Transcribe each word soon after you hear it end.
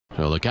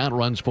So the count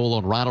runs full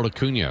on Ronald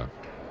Acuna.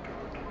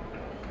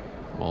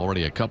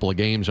 Already a couple of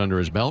games under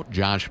his belt.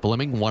 Josh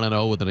Fleming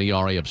 1-0 with an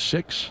ERA of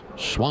 6.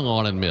 Swung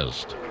on and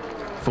missed.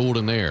 Fooled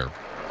him there.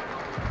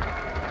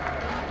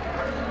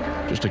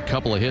 Just a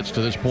couple of hits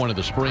to this point of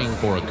the spring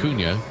for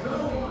Acuna.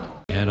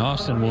 And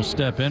Austin will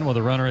step in with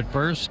a runner at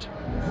first.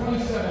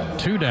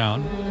 2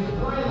 down.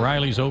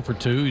 Riley's 0 for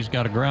 2. He's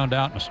got a ground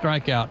out and a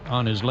strikeout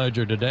on his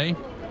ledger today.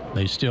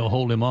 They still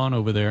hold him on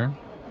over there.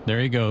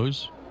 There he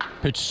goes.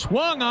 Pitch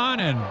swung on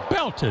and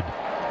belted.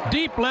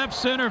 Deep left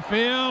center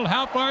field.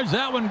 How far is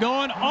that one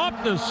going?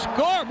 Off the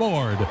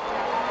scoreboard.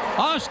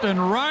 Austin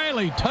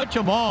Riley touch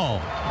them all.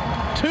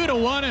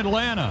 2-1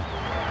 Atlanta.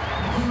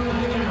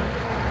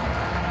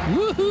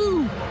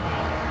 Woohoo!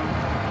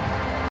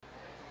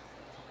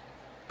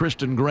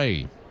 Tristan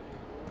Gray,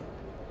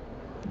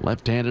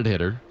 left-handed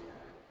hitter.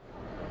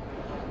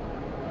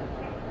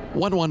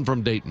 1-1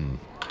 from Dayton.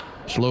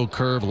 Slow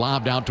curve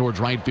lobbed out towards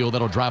right field.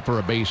 That'll drop for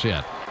a base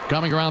hit.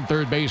 Coming around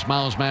third base,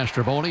 Miles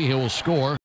Mastrobuoni. He will score.